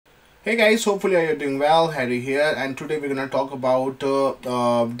Hey guys, hopefully you're doing well. Harry here, and today we're going to talk about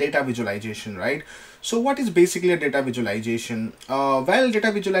data visualization, right? So what is basically a data visualization? Well,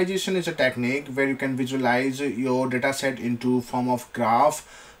 data visualization is a technique where you can visualize your data set into form of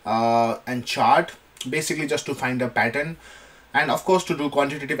graph and chart, basically just to find a pattern. And of course, to do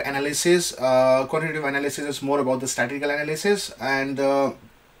quantitative analysis. Quantitative analysis is more about the statistical analysis, and uh,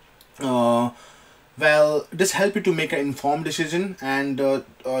 well, this help you to make an informed decision, and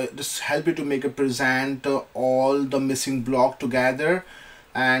this help you to make a present all the missing block together,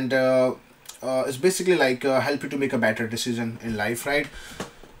 and it's basically like help you to make a better decision in life, right?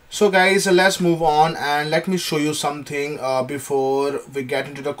 So guys, let's move on and let me show you something before we get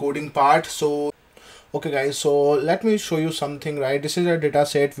into the coding part. So okay guys, so let me show you something, right? This is a data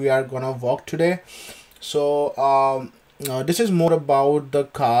set we are gonna work today. So this is more about the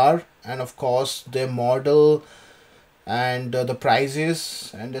car and of course the model and the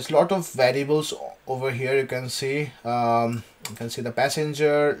prices, and there's a lot of variables over here. You can see the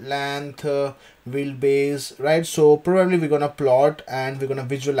passenger length, wheelbase, right? So probably we're gonna plot and we're gonna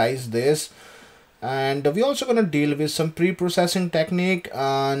visualize this, and we're also gonna deal with some pre-processing technique,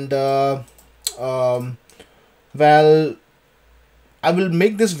 and well, I will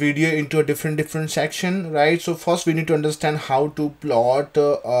make this video into a different section, right? So first we need to understand how to plot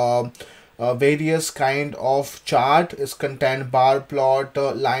various kind of chart. Is content bar plot,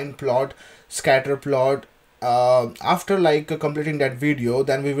 line plot, scatter plot. After completing that video,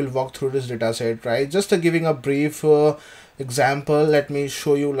 then we will walk through this data set, right? Just giving a brief example, let me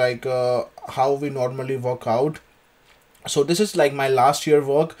show you how we normally work out. So this is like my last year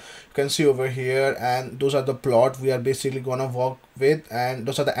work, you can see over here, and those are the plot we are basically gonna work with, and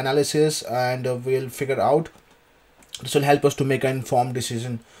those are the analysis, and we'll figure out. This will help us to make an informed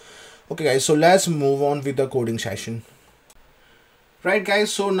decision. Okay guys, so let's move on with the coding session. Right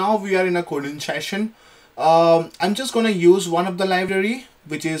guys, so now we are in a coding session. I'm just gonna use one of the library,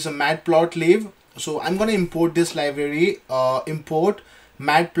 which is a Matplotlib. So I'm gonna import this library, import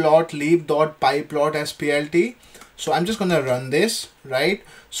matplotlib.pyplot as plt. So I'm just gonna run this, right?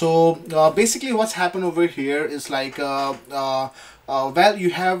 So basically what's happened over here is well,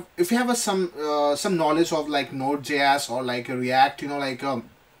 if you have some knowledge of like Node.js or like a React,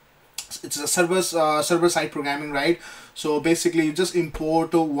 it's a server side programming, right? So basically you just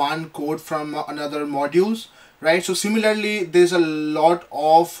import one code from another modules, right? So similarly, there's a lot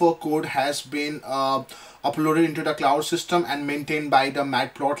of code has been uploaded into the cloud system and maintained by the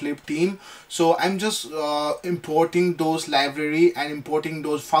Matplotlib team. So I'm just importing those library and importing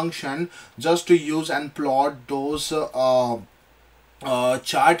those function just to use and plot those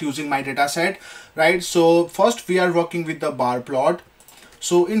chart using my data set, right? So first we are working with the bar plot.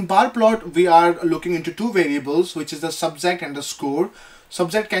 So in bar plot, we are looking into two variables, which is the subject and the score.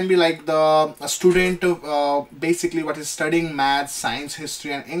 Subject can be like the student, basically what is studying math, science,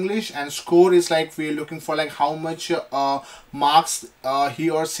 history, and English, and score is like we're looking for like how much marks he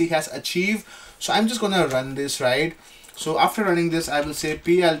or she has achieved. So I'm just gonna run this, right? So after running this, I will say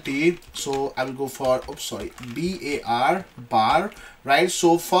plt. So I will go for bar, right?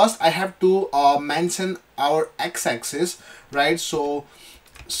 So first I have to mention our x-axis, right? So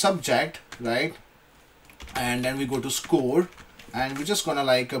subject, right? And then we go to score, and we're just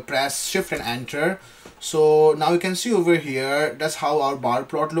gonna press shift and enter. So now you can see over here, that's how our bar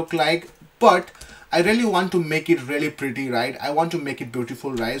plot look like, but I really want to make it really pretty, right? I want to make it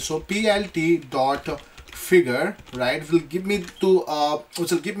beautiful, right? So plt dot figure, right, will give me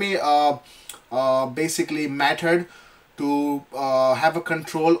basically method to have a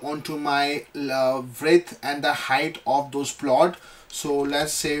control onto my width and the height of those plot. So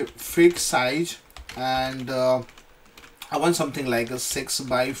let's say fig size, and I want something like a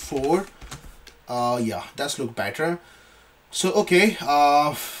 6x4. Yeah, that's look better. So okay,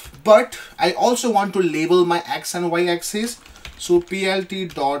 but I also want to label my x and y axis. So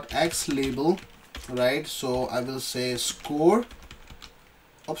plt dot x label, right? So I will say score,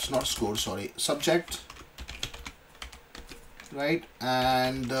 oops, not score, sorry, subject, right?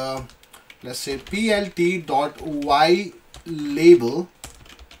 And let's say plt dot y label,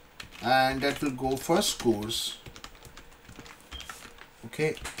 and that will go for scores.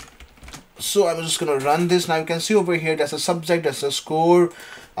 Okay, so I'm just gonna run this. Now you can see over here there's a subject, there's a score,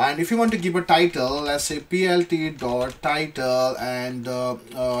 and if you want to give a title, let's say plt dot title, and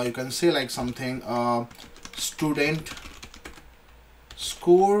you can say like something student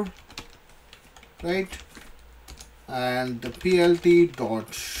score, right? And the plt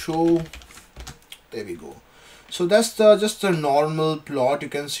dot show, there we go. So that's the just a normal plot you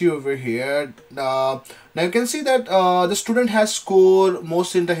can see over here. Now you can see that the student has scored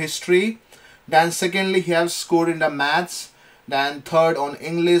most in the history, then secondly he has scored in the maths, then third on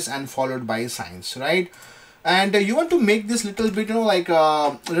English, and followed by science, right? And you want to make this little bit, you know, like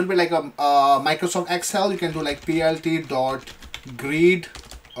a little bit like a Microsoft Excel. You can do like plt dot grade,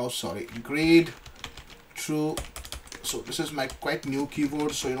 oh sorry, grade through. So this is my quite new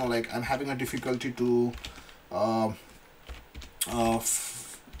keyboard, so you know, like I'm having a difficulty to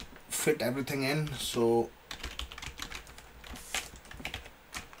fit everything in. So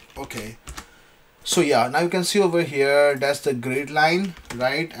okay, so yeah, now you can see over here that's the grid line,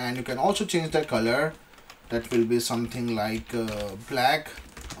 right? And you can also change the color. That will be something like black.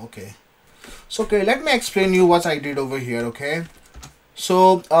 Okay, so okay, let me explain you what I did over here. Okay,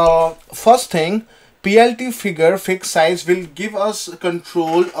 so first thing, PLT figure fixed size will give us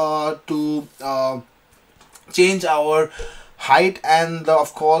control to change our height and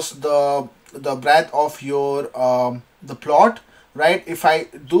of course the breadth of your the plot, right? If I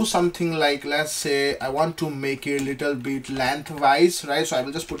do something like, let's say I want to make it a little bit lengthwise, right? So I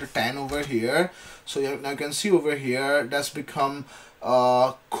will just put a 10 over here. So now you can see over here that's become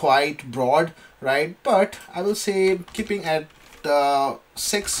quite broad, right? But I will say keeping at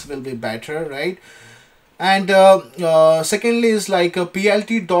 6 will be better, right? And secondly is like a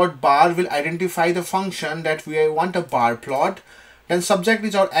plt dot bar will identify the function that we want a bar plot. Then subject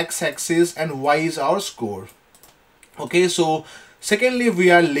is our x-axis and y is our score. Okay, so secondly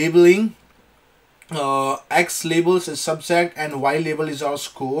we are labeling, x labels is subject and y label is our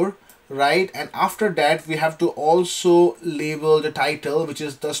score, right? And after that we have to also label the title, which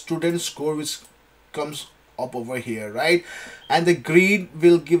is the student score, which comes up over here, right? And the grid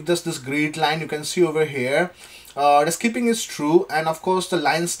will give us this grid line you can see over here. The skipping is true, and of course the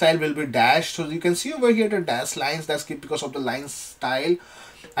line style will be dashed. So you can see over here the dash lines, that's because of the line style.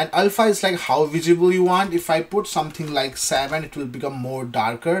 And alpha is like how visible you want. If I put something like 7, it will become more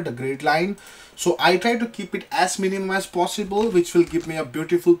darker, the grid line. So I try to keep it as minimum as possible, which will give me a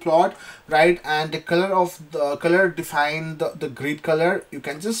beautiful plot, right? And the color of the color define the grid color. You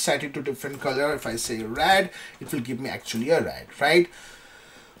can just set it to different color. If I say red, it will give me actually a red, right?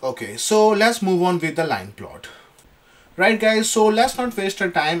 Okay, so let's move on with the line plot. Right guys, so let's not waste our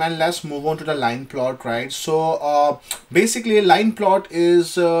time and let's move on to the line plot, right? So basically line plot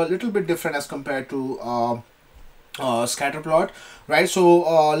is a little bit different as compared to scatter plot, right?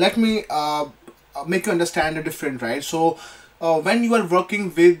 So let me make you understand the difference, right? So when you are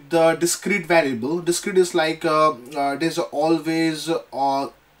working with the discrete variable, discrete is like there's always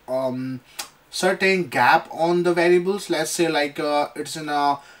certain gap on the variables. Let's say like it's in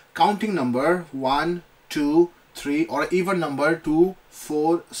a counting number 1, 2, 3, or even number 2,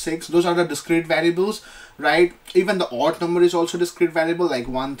 4, 6. Those are the discrete variables, right? Even the odd number is also discrete variable, like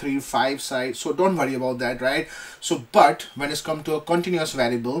 1, 3, 5 side. So don't worry about that, right? So but when it's come to a continuous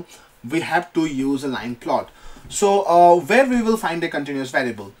variable, we have to use a line plot. So where we will find a continuous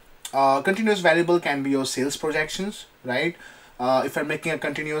variable? Continuous variable can be your sales projections, right? If I'm making a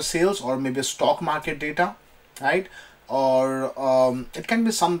continuous sales, or maybe a stock market data, right? Or it can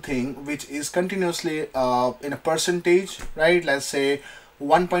be something which is continuously in a percentage, right? Let's say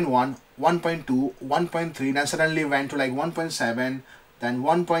 1.1, 1.2, 1.3, then suddenly went to like 1.7, then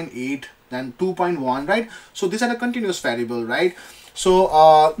 1.8, then 2.1, right? So these are the continuous variable, right?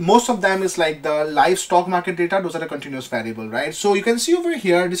 So most of them is like the live stock market data. Those are the continuous variable, right? So you can see over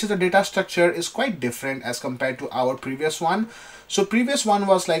here, this is the data structure is quite different as compared to our previous one. So previous one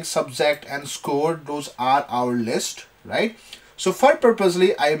was like subject and score. Those are our list, right? So for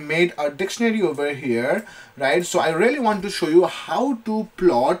purposely I made a dictionary over here, right? So I really want to show you how to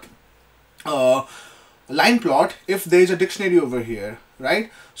plot line plot if there is a dictionary over here,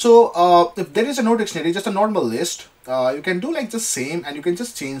 right? So if there is a no dictionary, just a normal list, you can do like the same and you can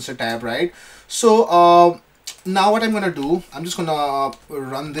just change the tab, right? So now what I'm gonna do, I'm just gonna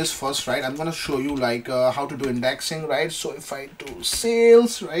run this first, right? I'm gonna show you like how to do indexing, right? So if I do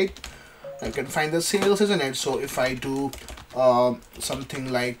sales, right, I can find the sales, isn't it? So if I do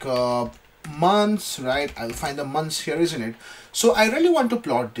something like months, right, I'll find the months here, isn't it? So I really want to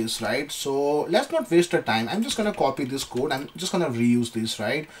plot this, right? So let's not waste our time. I'm just gonna copy this code. I'm just gonna reuse this,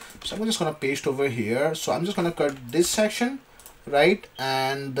 right? So I'm just gonna paste over here. So I'm just gonna cut this section, right?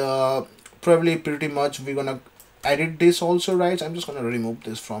 And probably pretty much we're gonna edit this also, right? So I'm just gonna remove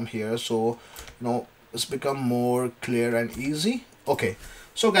this from here, so you know it's become more clear and easy. Okay,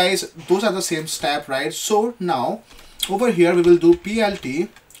 so guys, those are the same step, right? So now over here we will do plt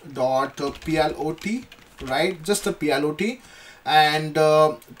dot plot, right? Just the plot, and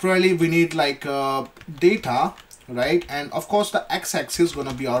probably we need like data, right? And of course the x-axis is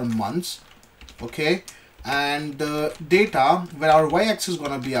gonna be our months, okay, and data, where our y-axis is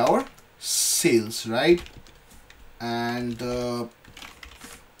gonna be our sales, right? And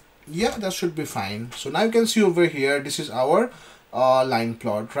yeah, that should be fine. So now you can see over here, this is our line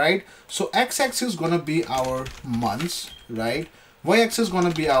plot, right? So x-axis is gonna be our months, right? Y-axis is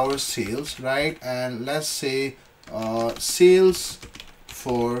gonna be our sales, right? And let's say sales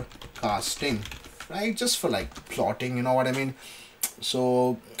forecasting, right? Just for like plotting, you know what I mean?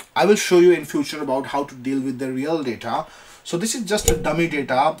 So I will show you in future about how to deal with the real data. So this is just a dummy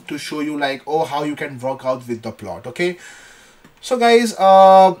data to show you like, oh, how you can work out with the plot, okay? So guys,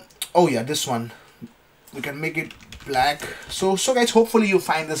 oh yeah, this one, we can make it black. So guys, hopefully you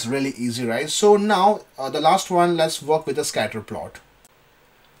find this really easy, right? So now the last one, let's work with the scatter plot.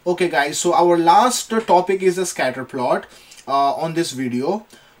 Okay guys, so our last topic is a scatter plot on this video.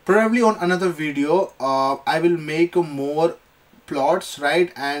 Probably on another video I will make more plots,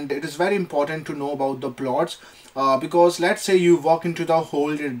 right? And it is very important to know about the plots because let's say you walk into the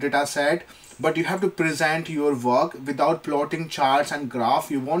whole data set, but you have to present your work without plotting charts and graph.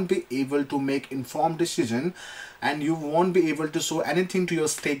 You won't be able to make informed decision, and you won't be able to show anything to your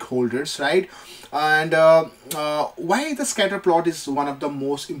stakeholders, right? And why the scatter plot is one of the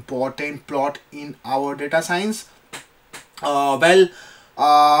most important plot in our data science?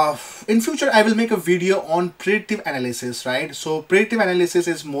 In future I will make a video on predictive analysis, right? So predictive analysis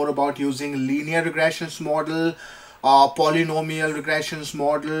is more about using linear regressions model, polynomial regressions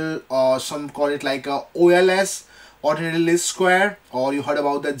model, some call it like a OLS, ordinary least square, or you heard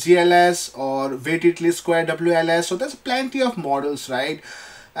about the GLS or weighted least square, WLS. So there's plenty of models, right?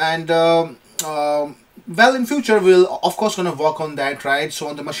 And well, in future we'll of course gonna work on that, right? So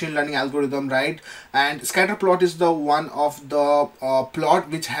on the machine learning algorithm, right? And scatter plot is the one of the plot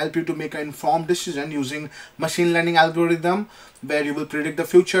which help you to make an informed decision using machine learning algorithm, where you will predict the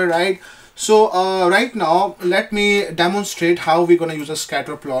future, right? So right now let me demonstrate how we're gonna use a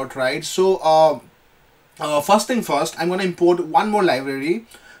scatter plot, right? So first thing first, I'm gonna import one more library,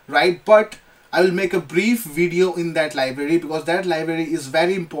 right? But I will make a brief video in that library because that library is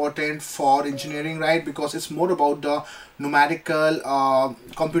very important for engineering, right? Because it's more about the numerical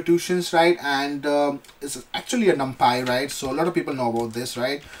computations, right? And it's actually a NumPy, right? So a lot of people know about this,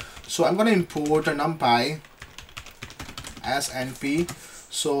 right? So I'm gonna import a NumPy as np.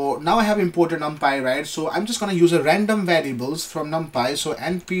 So now I have imported NumPy, right? So I'm just gonna use a random variables from NumPy. So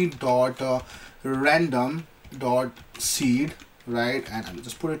np dot random dot seed, right? And I'll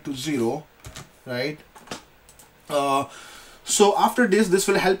just put it to 0. Right. So after this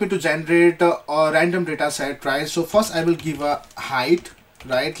will help me to generate a random data set, right? So first I will give a height,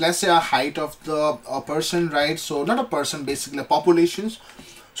 right? Let's say a height of the person, right? So not a person, basically populations.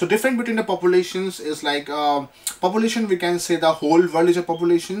 So difference between the populations is like population, we can say the whole world is a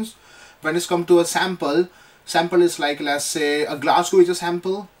populations. When it's come to a sample is like, let's say a Glasgow is a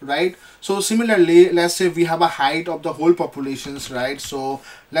sample, right? So similarly, let's say we have a height of the whole populations, right? So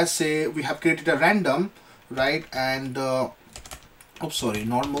let's say we have created a random, right? And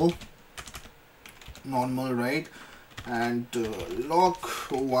normal, right? And log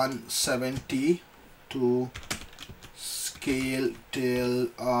 170 to scale till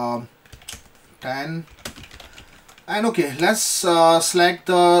 10. And okay, let's select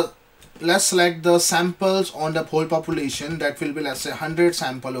the samples on the whole population. That will be, let's say 100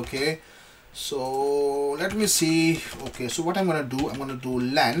 sample, okay? So let me see. Okay, so what I'm gonna do, I'm gonna do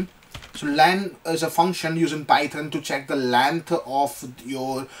len. So len is a function using Python to check the length of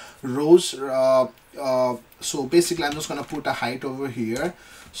your rows. So basically I'm just gonna put a height over here.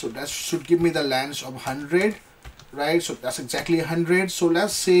 So that should give me the length of 100, right? So that's exactly 100. So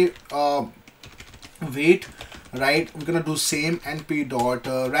let's say weight, right? We're gonna do same np dot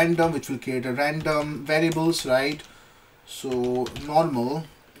random, which will create a random variables, right? So normal,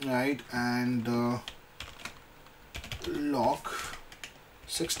 right? And log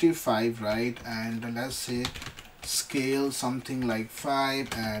 65, right? And let's say scale something like 5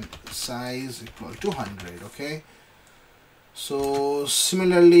 and size equal to 100, okay? So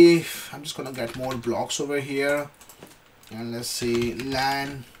similarly, I'm just gonna get more blocks over here, and let's say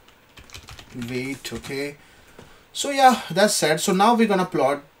len weight, okay? So yeah, that's set. So now we're gonna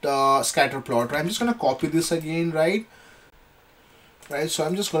plot scatter plot, right? I'm just gonna copy this again, right? So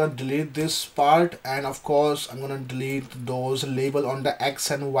I'm just gonna delete this part, and of course I'm gonna delete those label on the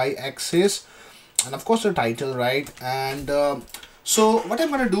x and y axis, and of course the title, right? And so what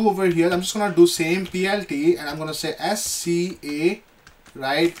I'm gonna do over here, I'm just gonna do same plt, and I'm gonna say sca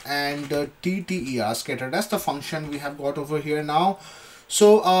right, and TTER scatter. That's the function we have got over here now.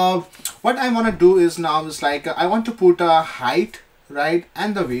 So what I want to do is now is like I want to put a height, right,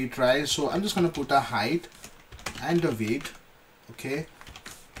 and the weight, right. So I'm just going to put a height and the weight. Okay,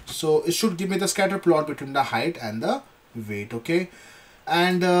 so it should give me the scatter plot between the height and the weight. Okay,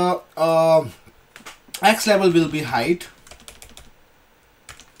 and x level will be height,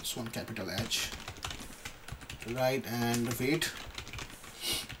 this one capital H, right, and weight,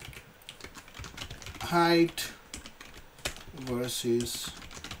 height versus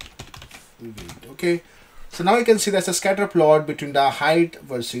weight. Okay, so now you can see there's a scatter plot between the height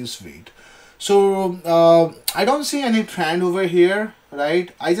versus weight. So I don't see any trend over here, right.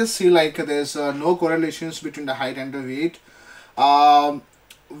 I just see like there's no correlations between the height and the weight.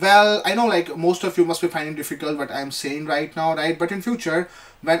 Well, I know like most of you must be finding difficult what I'm saying right now, right, but in future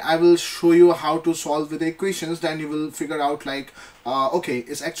when I will show you how to solve with the equations, then you will figure out like okay,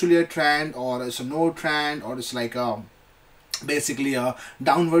 it's actually a trend, or it's a no trend, or it's like basically a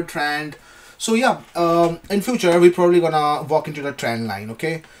downward trend. So yeah, in future we're probably gonna walk into the trend line.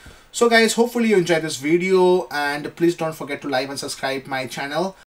 Okay, so guys, hopefully you enjoyed this video, and please don't forget to like and subscribe my channel.